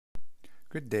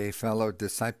Good day, fellow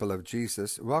disciple of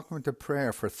Jesus. Welcome to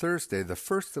prayer for Thursday, the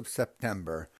 1st of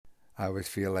September. I always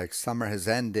feel like summer has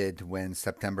ended when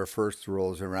September 1st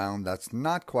rolls around. That's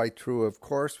not quite true, of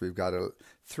course. We've got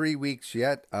 3 weeks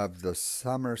yet of the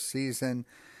summer season,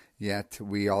 yet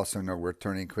we also know we're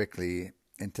turning quickly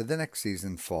into the next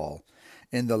season, fall.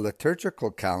 In the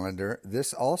liturgical calendar,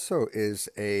 this also is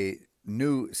a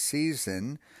new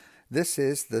season. This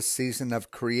is the season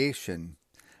of creation.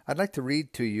 I'd like to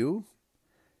read to you.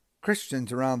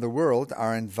 Christians around the world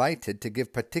are invited to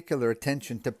give particular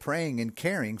attention to praying and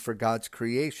caring for God's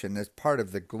creation as part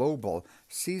of the global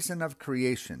season of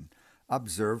creation,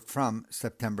 observed from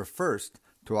September 1st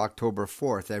to October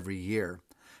 4th every year.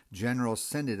 General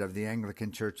Synod of the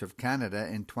Anglican Church of Canada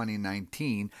in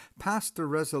 2019 passed a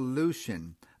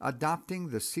resolution adopting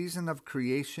the season of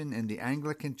creation in the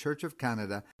Anglican Church of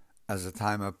Canada as a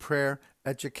time of prayer,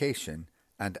 education,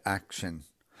 and action.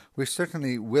 We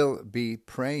certainly will be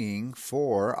praying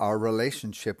for our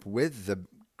relationship with the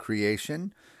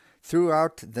creation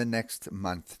throughout the next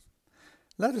month.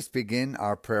 Let us begin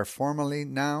our prayer formally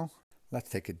now. Let's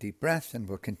take a deep breath and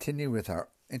we'll continue with our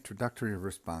introductory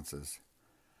responses.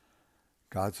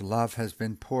 God's love has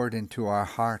been poured into our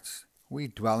hearts. We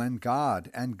dwell in God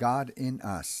and God in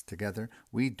us. Together,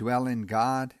 we dwell in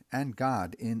God and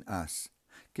God in us.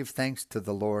 Give thanks to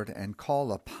the Lord and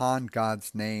call upon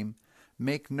God's name.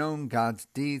 Make known God's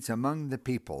deeds among the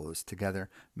peoples. Together,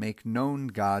 make known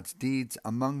God's deeds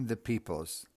among the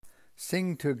peoples.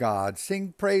 Sing to God,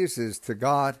 sing praises to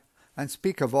God, and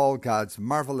speak of all God's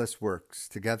marvelous works.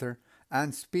 Together,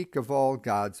 and speak of all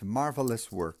God's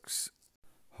marvelous works.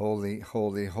 Holy,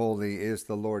 holy, holy is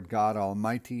the Lord God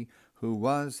Almighty, who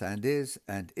was and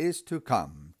is to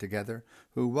come. Together,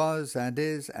 who was and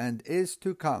is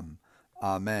to come.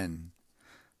 Amen.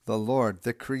 The Lord,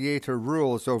 the Creator,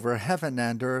 rules over heaven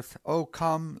and earth. O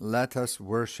come, let us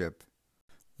worship.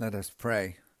 Let us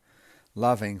pray.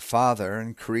 Loving Father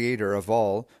and Creator of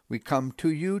all, we come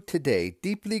to you today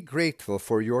deeply grateful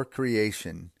for your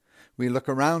creation. We look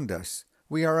around us.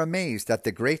 We are amazed at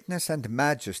the greatness and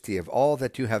majesty of all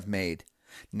that you have made.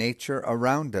 Nature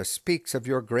around us speaks of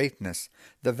your greatness.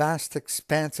 The vast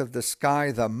expanse of the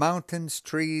sky, the mountains,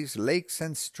 trees, lakes,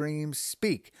 and streams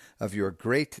speak of your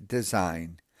great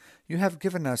design. You have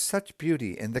given us such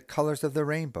beauty in the colors of the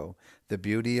rainbow, the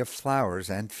beauty of flowers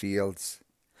and fields.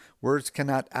 Words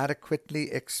cannot adequately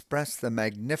express the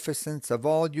magnificence of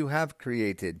all you have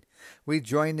created. We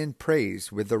join in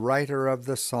praise with the writer of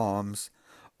the Psalms.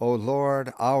 O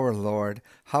Lord, our Lord,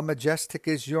 how majestic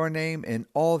is your name in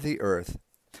all the earth.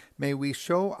 May we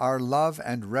show our love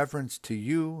and reverence to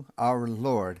you, our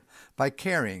Lord, by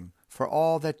caring for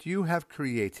all that you have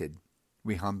created.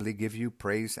 We humbly give you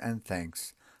praise and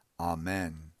thanks.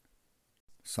 Amen.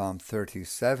 Psalm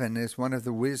 37 is one of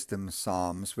the wisdom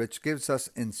psalms which gives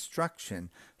us instruction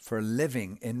for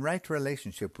living in right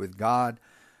relationship with God,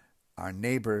 our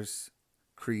neighbors,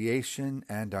 creation,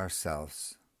 and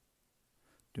ourselves.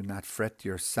 Do not fret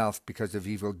yourself because of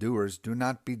evildoers. Do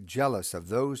not be jealous of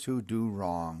those who do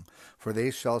wrong, for they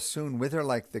shall soon wither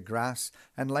like the grass,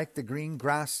 and like the green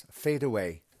grass fade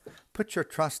away. Put your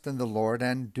trust in the Lord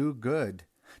and do good.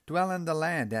 Dwell in the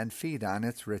land and feed on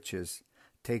its riches.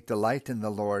 Take delight in the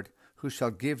Lord, who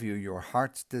shall give you your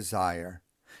heart's desire.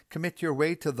 Commit your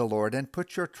way to the Lord and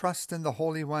put your trust in the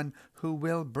Holy One, who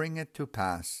will bring it to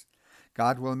pass.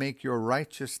 God will make your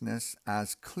righteousness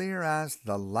as clear as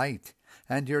the light,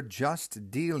 and your just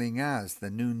dealing as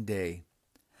the noonday.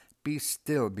 Be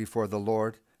still before the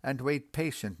Lord, and wait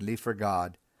patiently for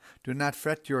God. Do not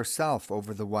fret yourself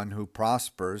over the one who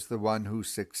prospers, the one who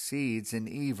succeeds in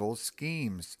evil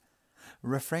schemes.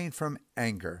 Refrain from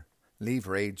anger. Leave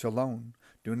rage alone.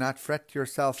 Do not fret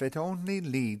yourself. It only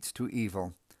leads to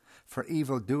evil. For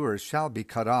evildoers shall be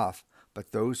cut off,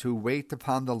 but those who wait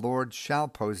upon the Lord shall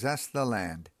possess the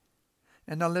land.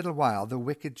 In a little while the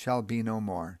wicked shall be no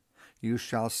more. You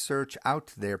shall search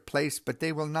out their place, but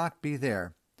they will not be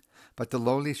there. But the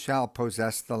lowly shall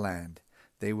possess the land.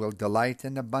 They will delight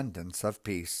in abundance of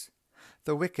peace.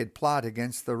 The wicked plot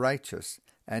against the righteous,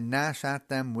 and gnash at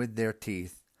them with their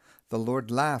teeth. The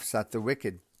Lord laughs at the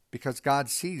wicked, because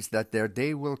God sees that their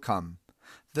day will come.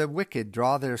 The wicked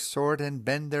draw their sword and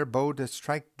bend their bow to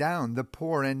strike down the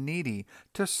poor and needy,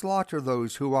 to slaughter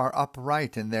those who are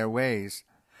upright in their ways.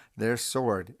 Their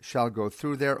sword shall go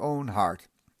through their own heart,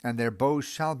 and their bows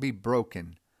shall be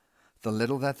broken. The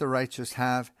little that the righteous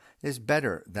have is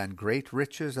better than great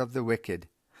riches of the wicked.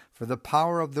 For the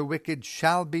power of the wicked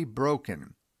shall be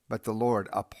broken, but the Lord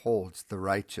upholds the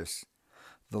righteous.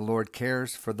 The Lord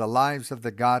cares for the lives of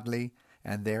the godly,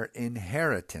 and their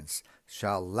inheritance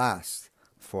shall last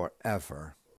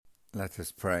forever. Let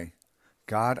us pray.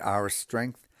 God, our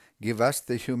strength, give us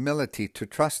the humility to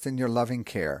trust in your loving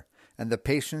care and the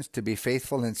patience to be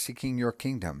faithful in seeking your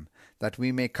kingdom, that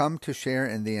we may come to share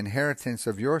in the inheritance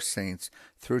of your saints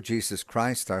through Jesus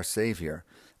Christ our Savior.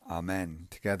 Amen.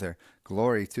 Together,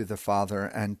 glory to the Father,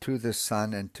 and to the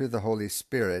Son, and to the Holy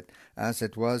Spirit, as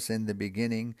it was in the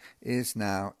beginning, is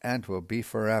now, and will be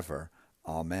forever.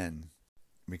 Amen.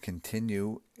 We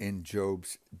continue in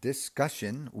Job's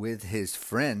discussion with his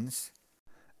friends.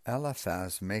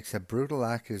 Eliphaz makes a brutal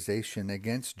accusation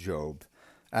against Job,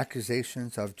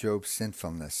 accusations of Job's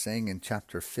sinfulness, saying in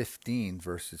chapter 15,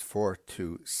 verses 4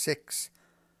 to 6,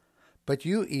 "But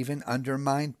you even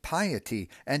undermine piety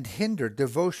and hinder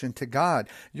devotion to God.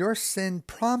 Your sin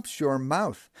prompts your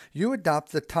mouth. You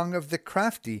adopt the tongue of the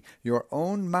crafty. Your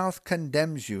own mouth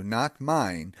condemns you, not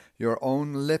mine. Your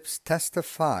own lips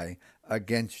testify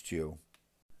against you."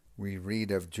 We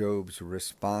read of Job's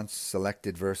response,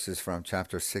 selected verses from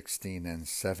chapter 16 and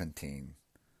 17.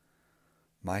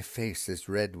 "My face is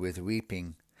red with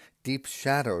weeping. Deep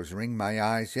shadows ring my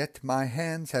eyes, yet my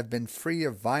hands have been free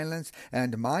of violence,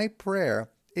 and my prayer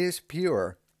is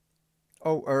pure.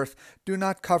 O earth, do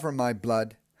not cover my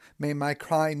blood. May my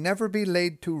cry never be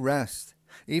laid to rest.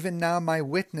 Even now my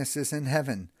witness is in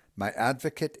heaven. My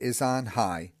advocate is on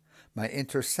high. My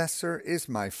intercessor is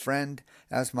my friend.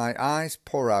 As my eyes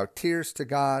pour out tears to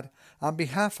God, on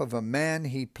behalf of a man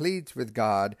he pleads with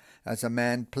God, as a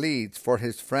man pleads for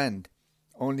his friend.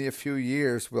 Only a few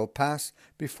years will pass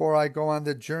before I go on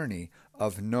the journey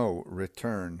of no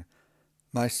return.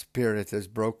 My spirit is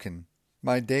broken.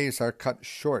 My days are cut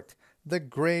short. The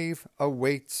grave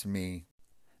awaits me.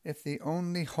 If the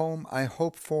only home I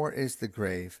hope for is the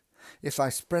grave, if I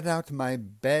spread out my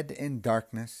bed in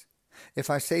darkness, if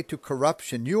I say to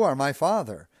corruption, 'You are my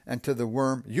father,' and to the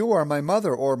worm, 'You are my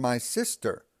mother or my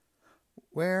sister,'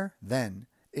 where then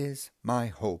is my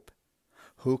hope?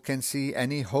 Who can see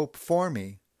any hope for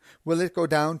me? Will it go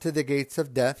down to the gates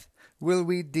of death? Will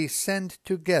we descend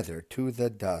together to the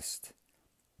dust?"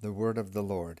 The word of the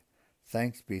Lord.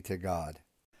 Thanks be to God.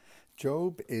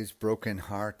 Job is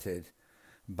broken-hearted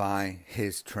by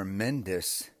his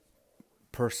tremendous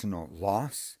personal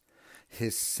loss,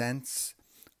 his sense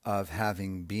of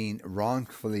having been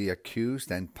wrongfully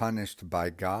accused and punished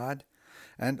by God,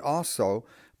 and also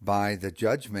by the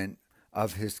judgment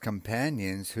of his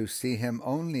companions, who see him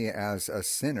only as a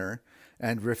sinner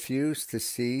and refuse to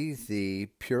see the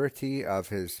purity of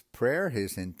his prayer,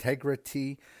 his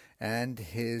integrity, and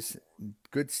his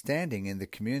good standing in the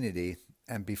community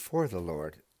and before the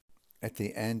Lord. At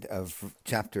the end of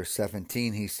chapter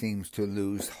 17, he seems to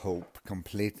lose hope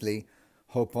completely,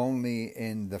 hope only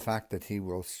in the fact that he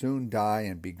will soon die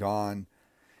and be gone.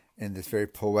 In this very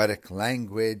poetic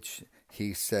language,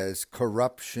 he says,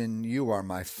 "Corruption, you are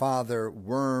my father;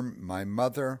 worm, my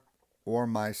mother or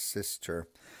my sister."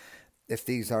 If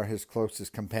these are his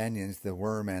closest companions, the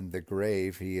worm and the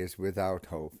grave, he is without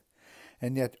hope.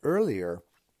 And yet earlier,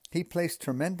 he placed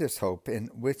tremendous hope in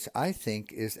which I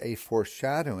think is a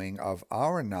foreshadowing of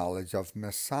our knowledge of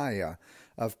Messiah,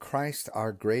 of Christ,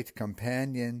 our great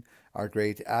companion, our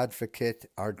great advocate,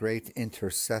 our great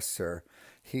intercessor.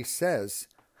 He says,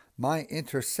 "My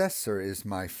intercessor is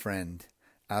my friend,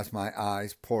 as my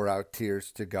eyes pour out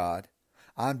tears to God.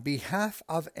 On behalf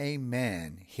of a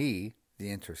man, he," the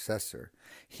intercessor,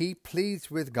 "he pleads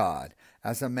with God,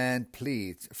 as a man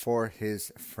pleads for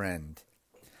his friend."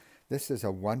 This is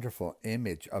a wonderful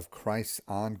image of Christ's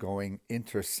ongoing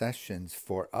intercessions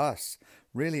for us.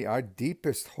 Really, our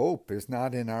deepest hope is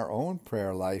not in our own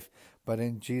prayer life, but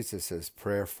in Jesus'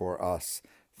 prayer for us.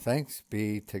 Thanks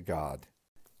be to God.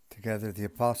 Together, the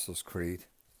Apostles' Creed.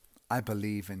 I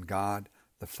believe in God,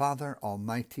 the Father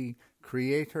Almighty,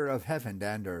 creator of heaven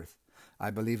and earth.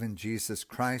 I believe in Jesus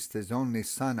Christ, his only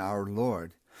Son, our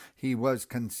Lord. He was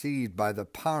conceived by the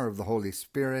power of the Holy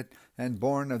Spirit and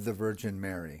born of the Virgin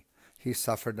Mary. He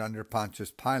suffered under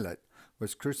Pontius Pilate,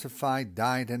 was crucified,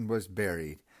 died, and was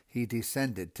buried. He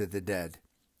descended to the dead.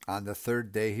 On the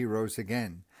third day he rose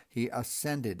again. He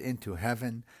ascended into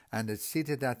heaven and is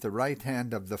seated at the right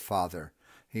hand of the Father.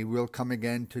 He will come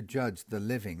again to judge the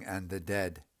living and the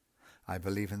dead. I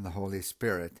believe in the Holy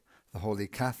Spirit, the Holy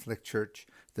Catholic Church,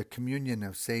 the communion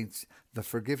of saints, the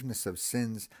forgiveness of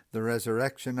sins, the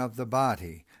resurrection of the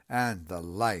body, and the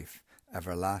life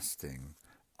everlasting.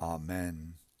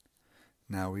 Amen.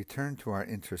 Now we turn to our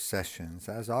intercessions.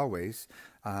 As always,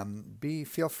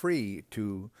 feel free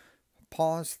to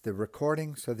pause the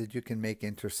recording so that you can make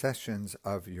intercessions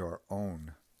of your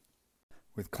own.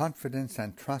 With confidence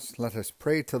and trust, let us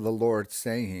pray to the Lord,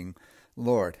 saying,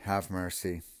 "Lord, have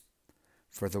mercy.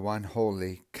 for the one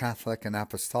holy, Catholic and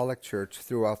Apostolic Church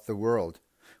throughout the world.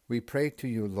 We pray to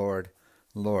you, Lord.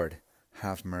 Lord,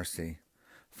 have mercy.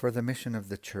 For the mission of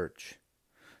the Church,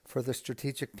 for the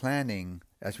strategic planning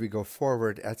as we go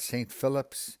forward at St.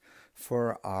 Philip's,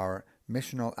 for our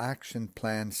Missional Action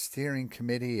Plan Steering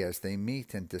Committee as they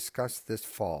meet and discuss this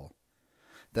fall,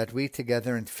 that we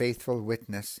together in faithful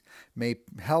witness may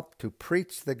help to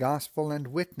preach the gospel and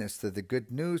witness to the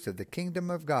good news of the kingdom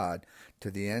of God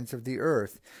to the ends of the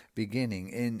earth, beginning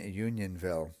in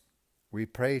Unionville. We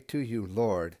pray to you,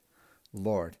 Lord.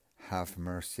 Lord, have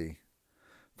mercy.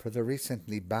 For the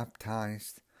recently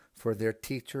baptized, for their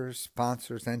teachers,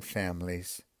 sponsors, and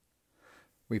families,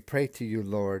 we pray to you,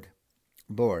 Lord.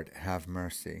 Lord, have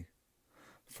mercy.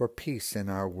 For peace in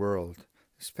our world,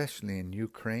 especially in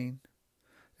Ukraine,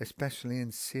 especially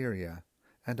in Syria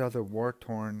and other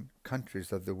war-torn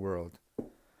countries of the world,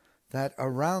 that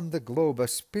around the globe a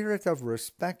spirit of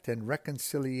respect and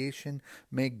reconciliation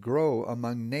may grow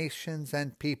among nations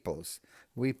and peoples.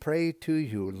 We pray to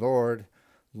you, Lord.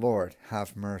 Lord,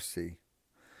 have mercy.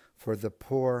 For the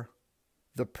poor,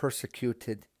 the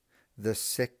persecuted, the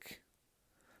sick,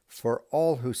 for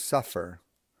all who suffer,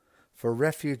 for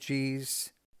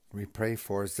refugees, we pray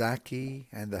for Zaki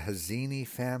and the Hazini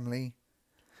family.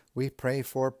 We pray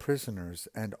for prisoners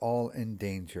and all in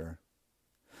danger.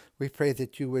 We pray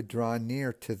that you would draw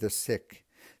near to the sick.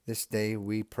 This day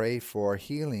we pray for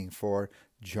healing for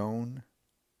Joan,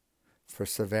 for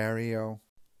Severio,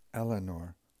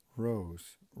 Eleanor,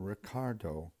 Rose,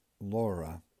 Ricardo,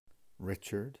 Laura,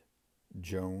 Richard,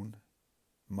 Joan,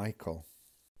 Michael,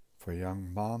 for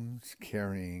young moms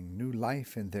carrying new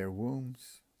life in their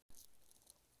wombs.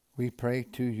 We pray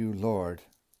to you, Lord.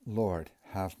 Lord,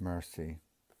 have mercy.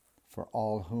 For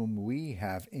all whom we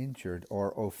have injured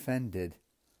or offended,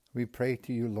 we pray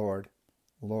to you, Lord.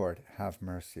 Lord, have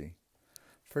mercy.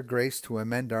 For grace to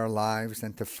amend our lives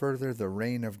and to further the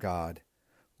reign of God,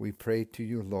 we pray to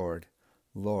you, Lord.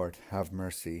 Lord, have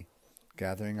mercy.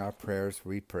 Gathering our prayers,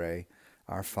 we pray,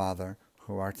 Our Father,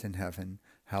 who art in heaven,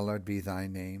 hallowed be thy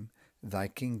name. Thy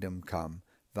kingdom come.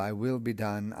 Thy will be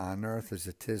done on earth as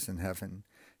it is in heaven.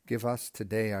 Give us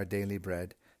today our daily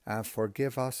bread, and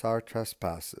forgive us our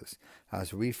trespasses,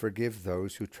 as we forgive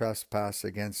those who trespass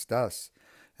against us.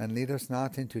 And lead us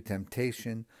not into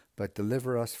temptation, but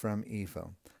deliver us from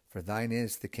evil. For thine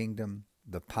is the kingdom,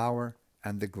 the power,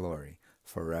 and the glory,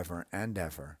 forever and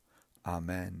ever.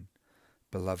 Amen.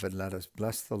 Beloved, let us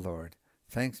bless the Lord.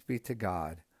 Thanks be to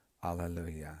God.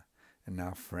 Alleluia. And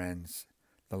now, friends,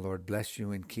 the Lord bless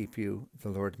you and keep you. The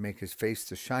Lord make his face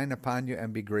to shine upon you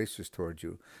and be gracious toward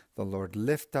you. The Lord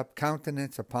lift up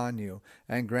countenance upon you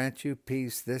and grant you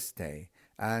peace this day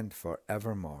and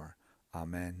forevermore.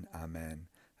 Amen. Amen.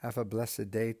 Have a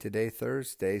blessed day today,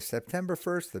 Thursday, September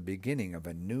 1st, the beginning of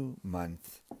a new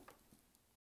month.